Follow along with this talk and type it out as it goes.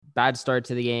bad start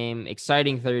to the game,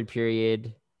 exciting third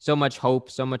period, so much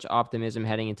hope, so much optimism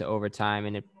heading into overtime,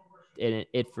 and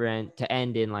it to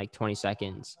end in like 20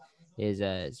 seconds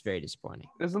is very disappointing.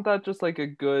 Isn't that just like a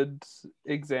good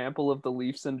example of the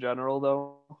Leafs in general,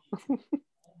 though?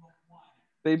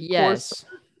 They Yes.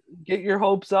 get your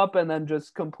hopes up and then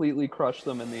just completely crush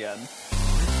them in the end.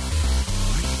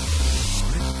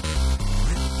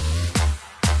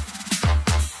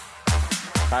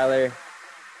 Tyler,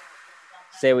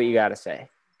 say what you got to say.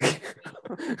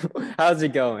 How's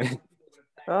it going?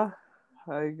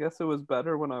 I guess it was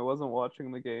better when I wasn't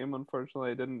watching the game.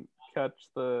 Unfortunately, I didn't catch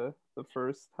the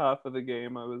first half of the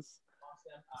game. I was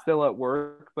still at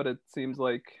work, but it seems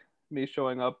like me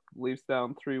showing up, Leafs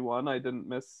down 3-1. I didn't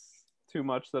miss too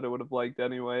much that I would have liked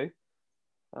anyway.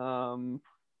 Yeah,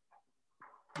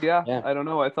 I don't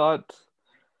know. I thought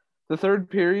the third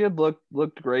period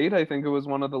looked great. I think it was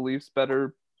one of the Leafs'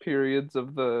 better periods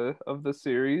of the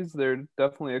series. There are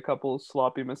definitely a couple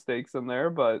sloppy mistakes in there,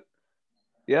 but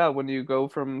yeah, when you go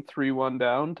from 3-1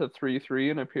 down to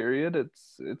 3-3 in a period,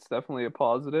 it's definitely a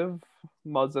positive.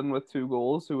 Muzzin with 2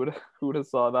 goals. Who would have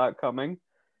saw that coming?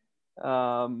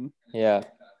 Yeah.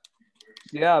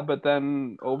 Yeah, but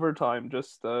then overtime,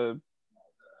 just a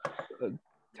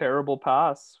terrible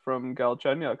pass from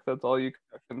Galchenyuk. That's all you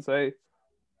can say.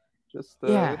 Just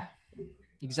Yeah,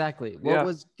 exactly.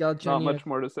 Yeah, not much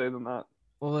more to say than that.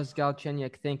 What was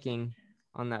Galchenyuk thinking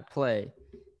on that play?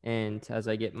 And as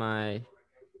I get my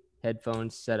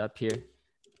headphones set up here,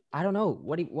 I don't know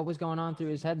what was going on through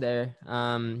his head there.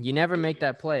 You never make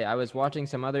that play. I was watching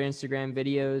some other Instagram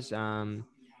videos,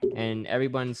 and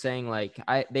everyone's saying like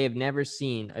they have never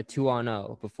seen a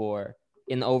 2-0 before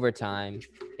in overtime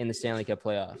in the Stanley Cup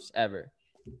playoffs ever.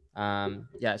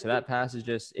 Yeah, so that pass is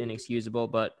just inexcusable.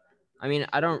 But I mean,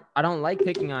 I don't like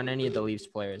picking on any of the Leafs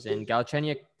players, and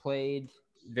Galchenyuk played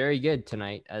very good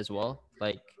tonight as well.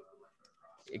 Like,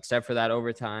 except for that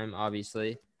overtime,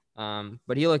 obviously.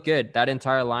 But he looked good. That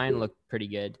entire line looked pretty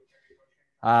good.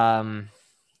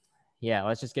 Yeah,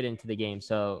 let's just get into the game.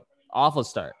 So awful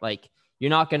start. Like, you're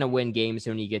not going to win games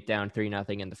when you get down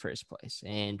 3-0 in the first place.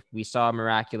 And we saw a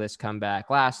miraculous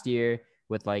comeback last year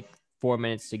with like 4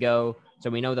 minutes to go. So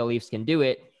we know the Leafs can do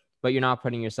it, but you're not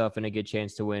putting yourself in a good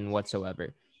chance to win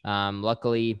whatsoever.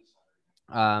 Luckily,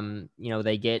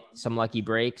 they get some lucky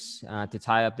breaks to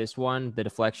tie up this one. The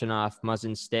deflection off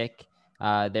Muzzin's stick.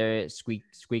 They're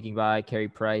squeaking by Carey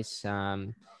Price.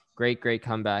 Great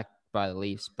comeback by the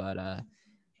Leafs, but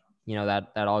that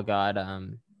all got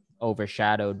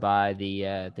overshadowed by the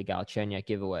Galchenyuk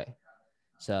giveaway.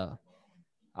 So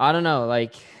I don't know,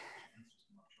 like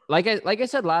I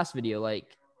said last video, like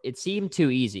it seemed too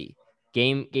easy.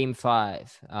 Game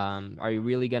 5. Are you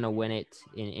really gonna win it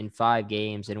in 5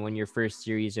 games and win your first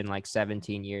series in like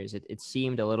 17 years? It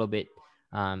seemed a little bit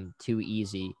too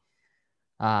easy.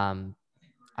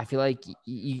 I feel like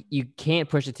you can't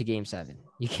push it to game 7.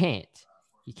 You can't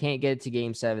get it to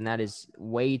game 7. That is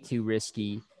way too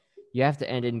risky. You have to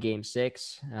end in game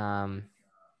 6. I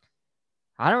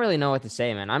don't really know what to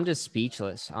say, man. I'm just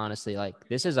speechless, honestly. Like,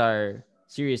 this is our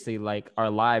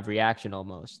live reaction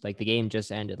almost. Like, the game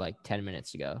just ended like 10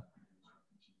 minutes ago.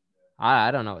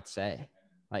 I don't know what to say.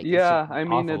 Like, it's just Yeah, an I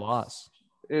mean awful loss.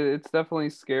 it's definitely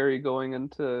scary going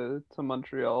into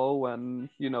Montreal when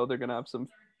they're gonna have some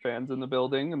fans in the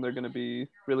building and they're gonna be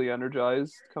really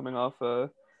energized coming off a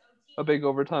big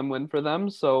overtime win for them.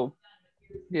 So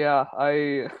yeah,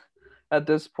 I at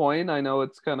this point I know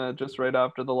it's kind of just right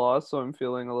after the loss, so I'm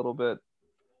feeling a little bit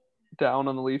down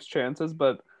on the Leafs' chances,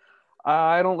 but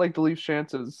I don't like the Leafs'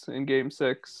 chances in Game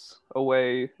 6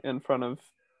 away in front of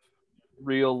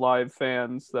real live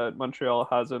fans that Montreal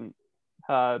hasn't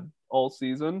had all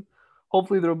season.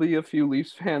 Hopefully there'll be a few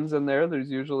Leafs fans in there.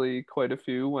 There's usually quite a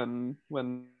few when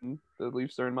the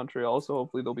Leafs are in Montreal, so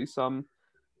hopefully there'll be some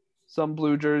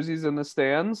blue jerseys in the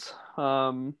stands.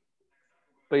 But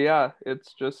yeah,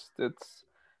 it's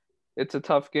a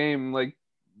tough game. Like,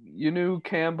 you knew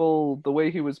Campbell, the way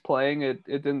he was playing, it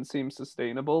didn't seem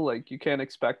sustainable. Like, you can't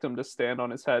expect him to stand on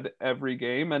his head every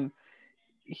game, and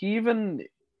he even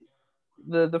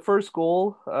the first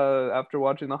goal, after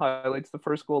watching the highlights, the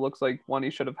first goal looks like one he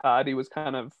should have had. He was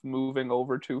kind of moving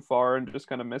over too far and just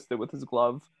kind of missed it with his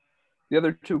glove. The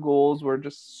other 2 goals were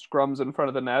just scrums in front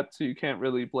of the net, so you can't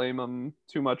really blame him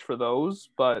too much for those.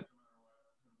 But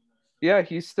yeah,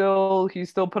 he still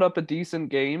put up a decent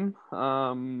game.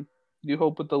 You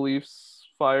hope with the Leafs'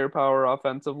 firepower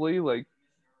offensively, like,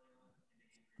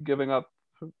 giving up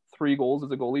 3 goals as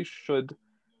a goalie should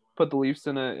put the Leafs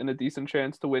in a decent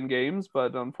chance to win games.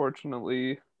 But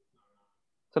unfortunately,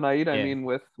 tonight, I mean,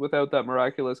 without that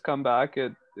miraculous comeback,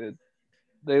 it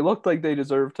they looked like they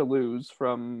deserved to lose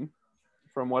from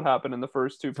what happened in the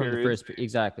first two from the periods. first.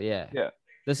 Exactly. Yeah. Yeah.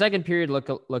 The second period looked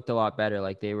a lot better.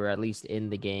 Like they were at least in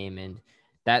the game, and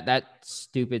that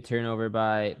stupid turnover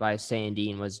by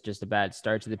Sandine was just a bad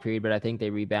start to the period. But I think they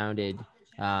rebounded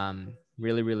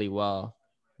really really well.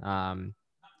 And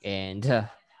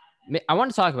I want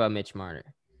to talk about Mitch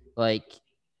Marner, like,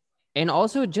 and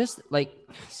also just like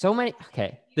so many.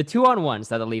 Okay, the 2-on-1s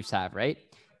that the Leafs have, right?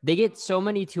 They get so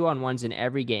many 2-on-1s in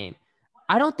every game.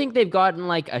 I don't think they've gotten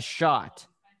like a shot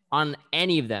on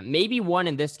any of them. Maybe one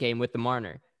in this game with the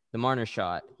Marner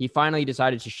shot. He finally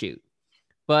decided to shoot.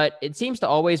 But it seems to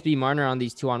always be Marner on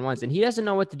these 2-on-1s, and he doesn't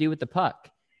know what to do with the puck.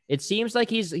 It seems like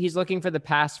he's looking for the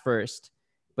pass first,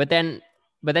 but then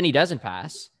he doesn't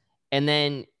pass, and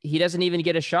then he doesn't even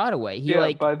get a shot away.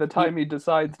 By the time he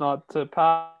decides not to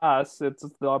pass, it's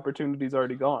the opportunity's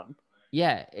already gone.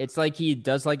 Yeah, it's like he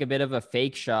does like a bit of a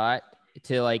fake shot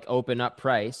to like open up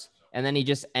Price, and then he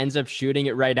just ends up shooting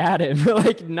it right at him,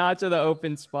 like not to the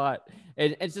open spot.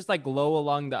 It's just like low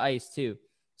along the ice too.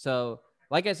 So,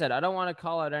 like I said, I don't want to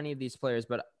call out any of these players,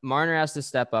 but Marner has to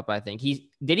step up. I think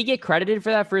did he get credited for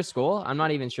that first goal? I'm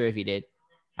not even sure if he did.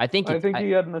 I think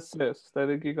he had an assist. I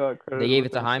think he got credit. They gave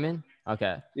it to Hyman.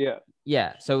 Okay. Yeah.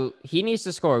 Yeah. So he needs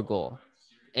to score a goal,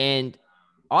 and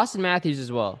Austin Matthews as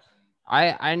well.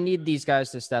 I need these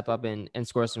guys to step up and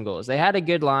score some goals. They had a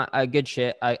good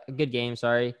game.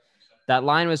 Sorry. That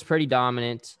line was pretty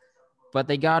dominant, but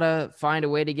they got to find a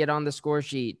way to get on the score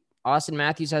sheet. Austin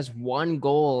Matthews has 1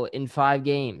 goal in 5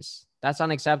 games. That's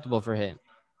unacceptable for him.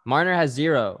 Marner has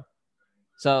 0.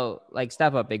 So, like,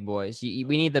 step up, big boys. We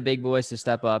need the big boys to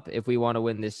step up if we want to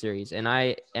win this series. And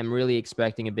I am really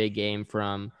expecting a big game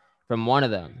from one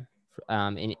of them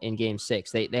in Game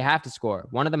 6. They have to score.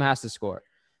 One of them has to score.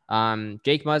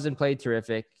 Jake Muzzin played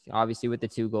terrific, obviously, with the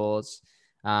 2 goals.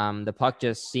 The puck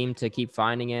just seemed to keep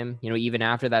finding him. Even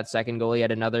after that second goal, he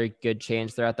had another good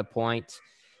chance there at the point.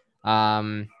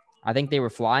 I think they were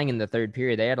flying in the third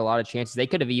period. They had a lot of chances. They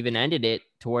could have even ended it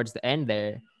towards the end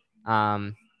there.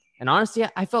 And honestly,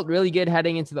 I felt really good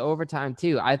heading into the overtime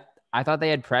too. I thought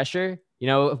they had pressure.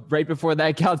 Right before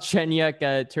that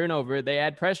Galchenyuk turnover, they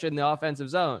had pressure in the offensive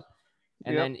zone.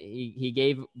 And then he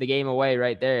gave the game away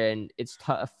right there. And it's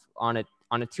tough on a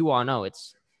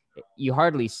 2-on-0. You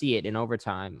hardly see it in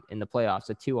overtime in the playoffs,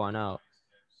 a 2-on-0.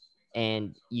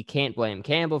 And you can't blame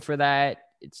Campbell for that.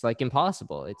 It's like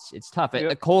impossible. It's tough.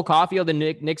 Yep. Cole Caulfield and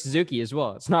Nick Suzuki as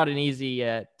well. It's not an easy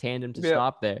tandem to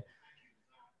stop there.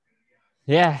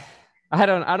 Yeah, I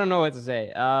don't know what to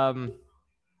say.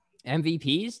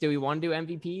 MVPs? Do we want to do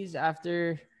MVPs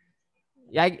after?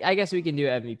 Yeah, I guess we can do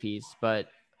MVPs, but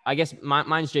I guess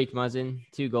mine's Jake Muzzin,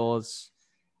 2 goals.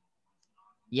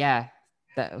 Yeah,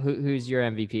 who's your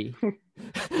MVP?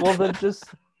 Well, then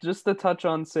just to touch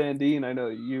on Sandine, I know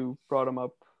you brought him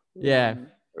up. Yeah.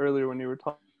 Earlier when you were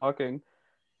talking,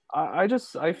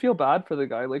 I feel bad for the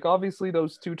guy. Like, obviously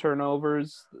those 2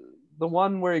 turnovers, the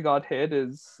one where he got hit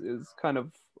is kind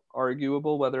of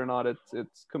arguable whether or not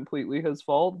it's completely his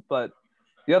fault, but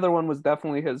the other one was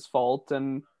definitely his fault.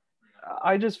 And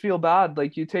I just feel bad.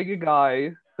 Like, you take a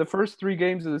guy, the first 3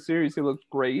 games of the series, he looked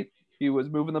great. He was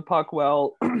moving the puck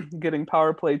well, getting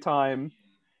power play time,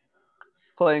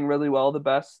 playing really well, the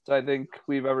best I think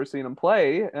we've ever seen him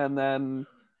play. And then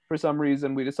for some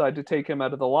reason we decide to take him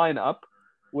out of the lineup,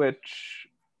 which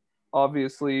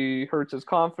obviously hurts his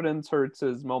confidence, hurts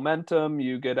his momentum.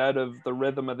 You get out of the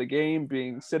rhythm of the game,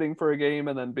 sitting for a game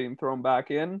and then being thrown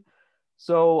back in.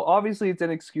 So obviously it's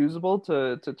inexcusable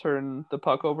to turn the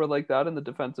puck over like that in the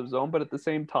defensive zone. But at the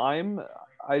same time,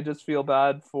 I just feel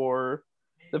bad for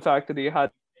the fact that he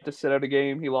had to sit out a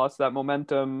game. He lost that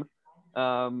momentum.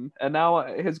 And now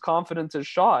his confidence is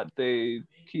shot.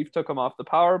 Keith took him off the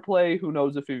power play. Who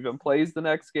knows if he even plays the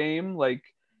next game? Like,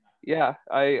 yeah,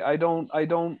 I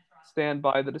don't stand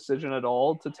by the decision at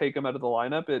all to take him out of the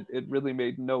lineup. It really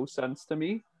made no sense to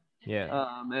me.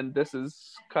 Yeah. And this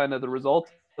is kind of the result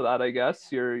of that, I guess.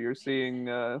 You're seeing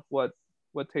what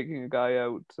taking a guy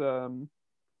out can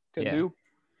do.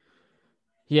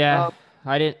 Yeah,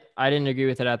 I didn't agree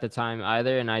with it at the time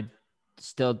either, and I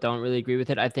still don't really agree with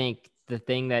it. I think the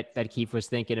thing that Keith was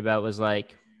thinking about was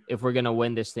like, if we're gonna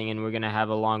win this thing and we're gonna have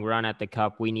a long run at the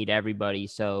cup, we need everybody.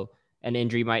 So an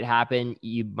injury might happen.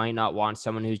 You might not want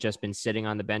someone who's just been sitting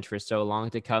on the bench for so long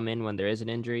to come in when there is an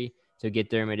injury. So get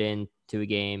Dermott in to a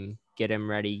game, get him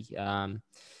ready.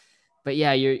 But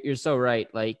yeah, you're so right.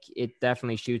 Like, it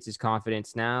definitely shoots his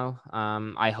confidence now.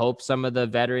 I hope some of the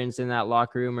veterans in that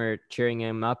locker room are cheering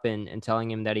him up and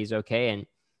telling him that he's okay. And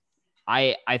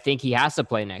I think he has to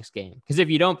play next game, because if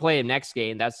you don't play him next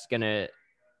game, that's gonna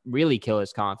really kill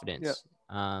his confidence.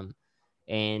 Yeah.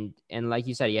 And like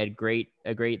you said, he had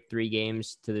a great 3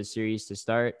 games to the series to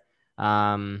start.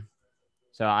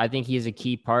 So I think he's a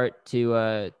key part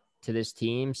to this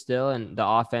team still, and the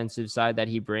offensive side that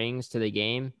he brings to the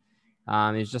game.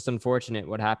 It's just unfortunate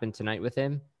what happened tonight with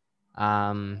him.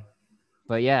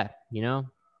 But yeah,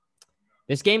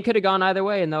 this game could have gone either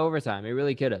way in the overtime. It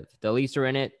really could have. The Leafs were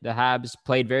in it. The Habs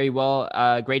played very well.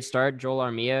 Great start. Joel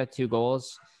Armia, 2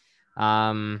 goals.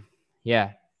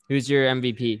 Yeah. Who's your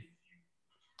MVP?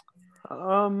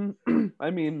 I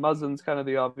mean, Muzzin's kind of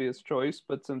the obvious choice,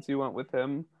 but since you went with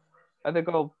him, I think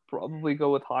I'll probably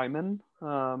go with Hyman.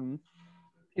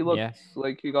 He looked Yeah.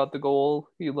 like he got the goal.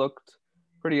 He looked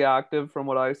pretty active from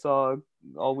what I saw.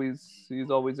 He's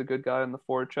always a good guy on the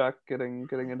forecheck, getting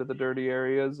into the dirty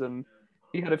areas, and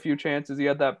he had a few chances. He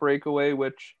had that breakaway,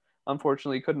 which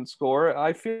unfortunately couldn't score.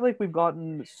 I feel like we've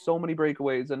gotten so many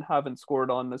breakaways and haven't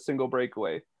scored on a single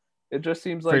breakaway. It just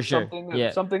seems For like sure.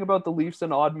 Yeah. something about the Leafs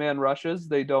and odd man rushes.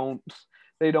 They don't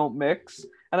mix.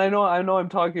 And I know I'm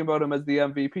talking about him as the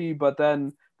MVP, but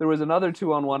then there was another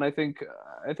 2-on-1. I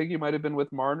think he might have been with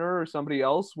Marner or somebody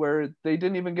else where they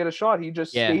didn't even get a shot. He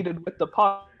just Yeah. skated with the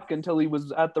puck until he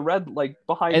was at the red, like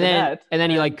behind the net. And then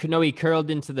he curled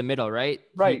into the middle, right?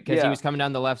 Right, Because he yeah. was coming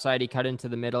down the left side, he cut into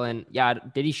the middle, and yeah,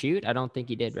 did he shoot? I don't think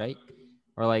he did, right?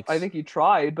 Or like, I think he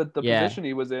tried, but the yeah, position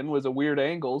he was in was a weird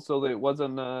angle, so that it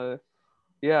wasn't. It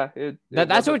that's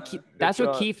wasn't what a good that's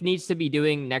what shot. Keefe needs to be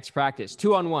doing next practice.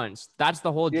 2-on-1s. That's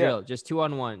the whole Yeah. drill. Just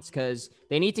 2-on-1s, because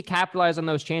they need to capitalize on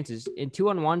those chances. In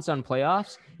 2-on-1s on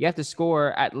playoffs, you have to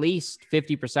score at least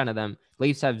 50% of them.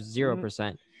 Leafs have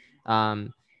 0%.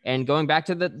 And going back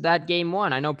to that game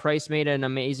 1, I know Price made an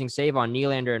amazing save on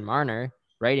Nylander and Marner,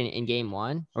 right, in game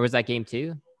 1, or was that game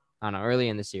 2? I don't know, early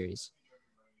in the series.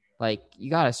 Like, you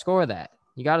got to score that.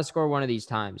 You got to score one of these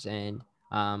times. And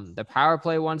the power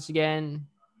play, once again,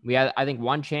 we had, I think,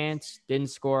 one chance,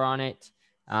 didn't score on it.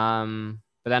 But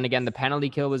then again, the penalty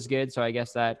kill was good. So I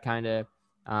guess that kind of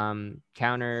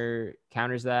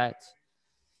counters that.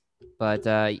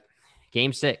 But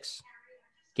game 6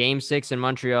 in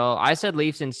Montreal. I said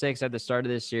Leafs in 6 at the start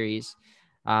of this series.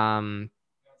 So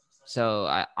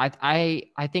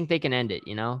I think they can end it,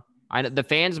 the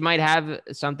fans might have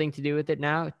something to do with it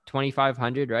now.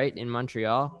 2,500, right, in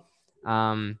Montreal.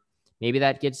 Maybe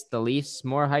that gets the Leafs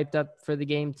more hyped up for the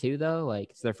game too, though. Like,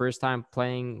 it's their first time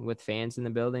playing with fans in the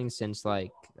building since,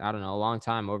 like, I don't know, a long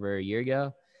time, over a year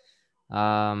ago.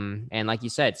 And like you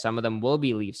said, some of them will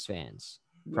be Leafs fans,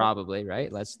 probably,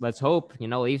 right? Let's hope,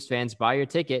 Leafs fans buy your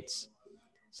tickets.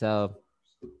 So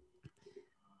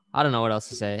I don't know what else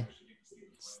to say.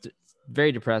 It's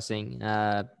very depressing.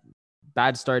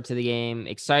 Bad start to the game.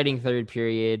 Exciting third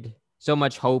period. So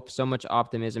much hope, so much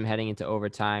optimism heading into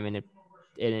overtime, and it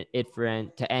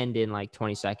to end in like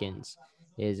 20 seconds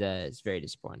is very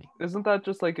disappointing. Isn't that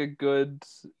just like a good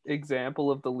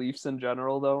example of the Leafs in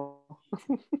general, though?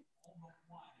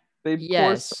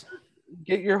 Yes,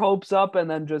 get your hopes up and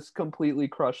then just completely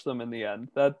crush them in the end.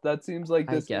 That seems like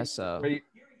I this guess so. great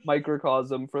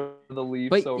microcosm for the Leafs.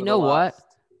 But over you know the last... what?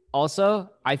 Also,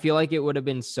 I feel like it would have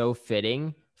been so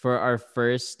fitting for our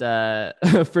first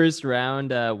first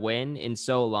round win in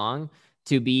so long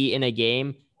to be in a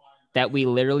game that we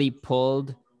literally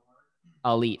pulled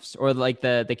a Leafs, or like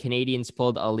the Canadiens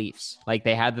pulled a Leafs. Like,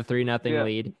 they had the 3-0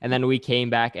 lead, and then we came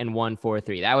back and won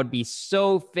 4-3. That would be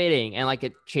so fitting, and like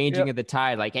a changing of the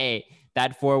tide. Like, hey,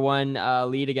 that 4-1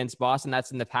 lead against Boston,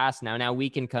 that's in the past now. Now we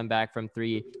can come back from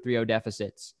 3-0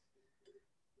 deficits.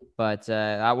 But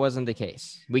that wasn't the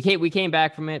case. We came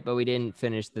back from it, but we didn't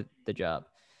finish the job.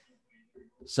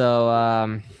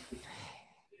 So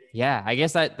yeah, I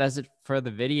guess that's it for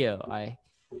the video. I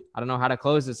don't know how to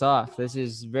close this off. This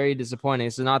is very disappointing.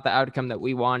 This is not the outcome that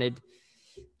we wanted.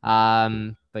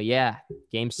 But yeah,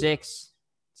 game 6,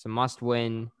 it's a must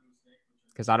win,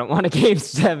 because I don't want a game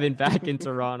 7 back in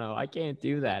Toronto. I can't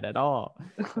do that at all.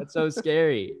 That's so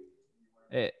scary.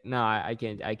 No, I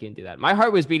can't do that. My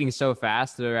heart was beating so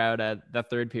fast throughout the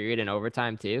third period and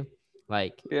overtime too.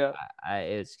 Like, yeah,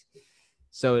 it's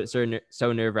so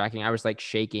nerve wracking. I was like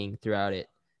shaking throughout it.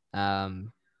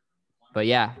 But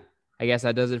yeah, I guess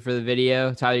that does it for the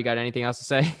video. Tyler, you got anything else to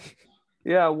say?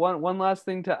 yeah. One last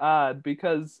thing to add,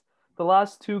 because the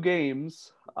last 2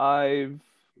 games I've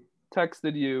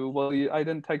texted you. Well, I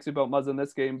didn't text you about Muzz in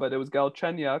this game, but it was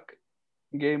Galchenyuk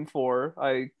in game 4.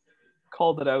 I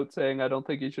called it out saying I don't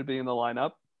think he should be in the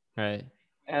lineup. Right.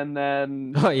 And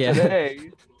then yeah.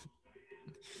 Today,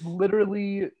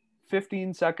 literally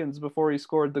 15 seconds before he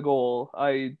scored the goal,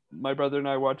 my brother and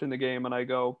I were watching the game, and I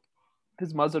go,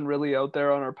 "Is Muzzin really out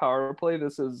there on our power play?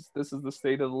 This is the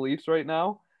state of the Leafs right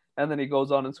now." And then he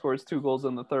goes on and scores 2 goals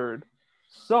in the third.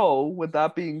 So, with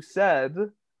that being said,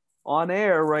 on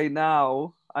air right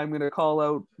now, I'm going to call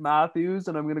out Matthews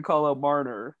and I'm going to call out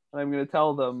Marner. And I'm going to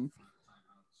tell them,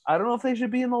 I don't know if they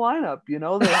should be in the lineup. You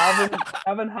know, they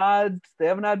haven't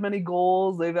had many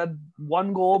goals. They've had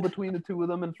one goal between the two of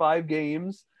them in 5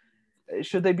 games.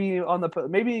 Should they be on the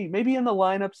maybe in the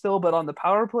lineup still, but on the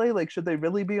power play? Like, should they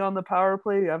really be on the power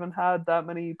play? They haven't had that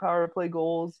many power play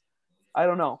goals. I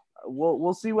don't know.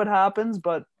 We'll see what happens,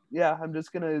 but yeah, I'm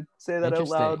just gonna say that out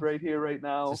loud right here, right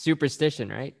now. It's a superstition,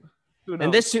 right? Who knows?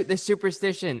 And this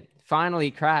superstition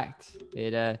finally cracked.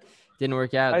 It didn't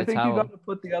work out. I think you got to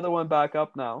put the other one back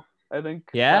up now. I think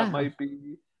that might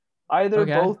be either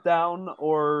both down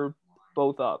or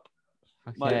both up.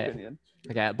 Okay. My opinion.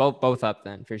 Okay, both up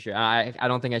then for sure. I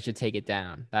don't think I should take it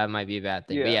down. That might be a bad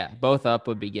thing. Yeah. But yeah, both up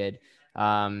would be good.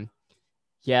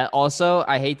 Yeah. Also,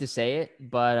 I hate to say it,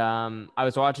 but I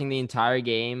was watching the entire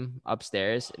game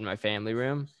upstairs in my family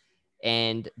room,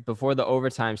 and before the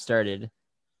overtime started,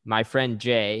 my friend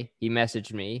Jay, he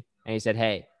messaged me and he said,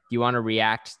 "Hey, do you want to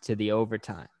react to the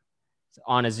overtime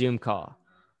on a Zoom call?"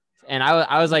 And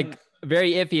I was like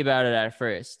very iffy about it at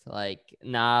first. Like,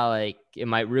 nah, like it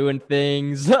might ruin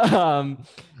things. And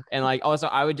like also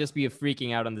I would just be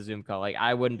freaking out on the Zoom call. Like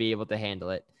I wouldn't be able to handle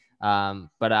it.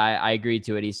 But I agreed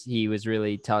to it. He was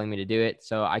really telling me to do it.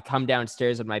 So I come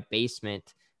downstairs in my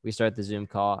basement. We start the Zoom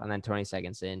call, and then 20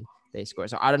 seconds in, they score.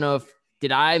 So I don't know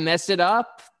did I mess it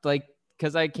up? Like,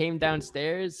 because I came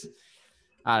downstairs.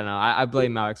 I don't know. I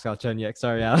blame Alex Galchenyuk.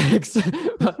 Sorry, Alex.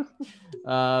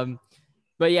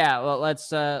 But yeah, well, let's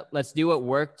do what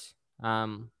worked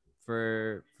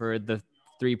for the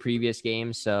 3 previous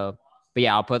games. So, but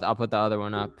yeah, I'll put the other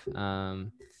one up.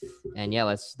 And yeah,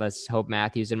 let's hope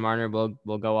Matthews and Marner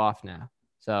will go off now.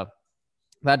 So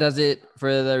that does it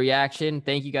for the reaction.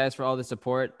 Thank you guys for all the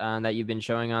support that you've been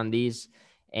showing on these.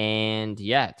 And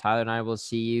yeah, Tyler and I will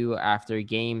see you after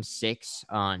Game 6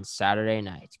 on Saturday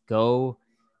night. Go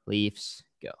Leafs,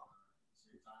 go.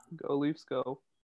 Go Leafs, go.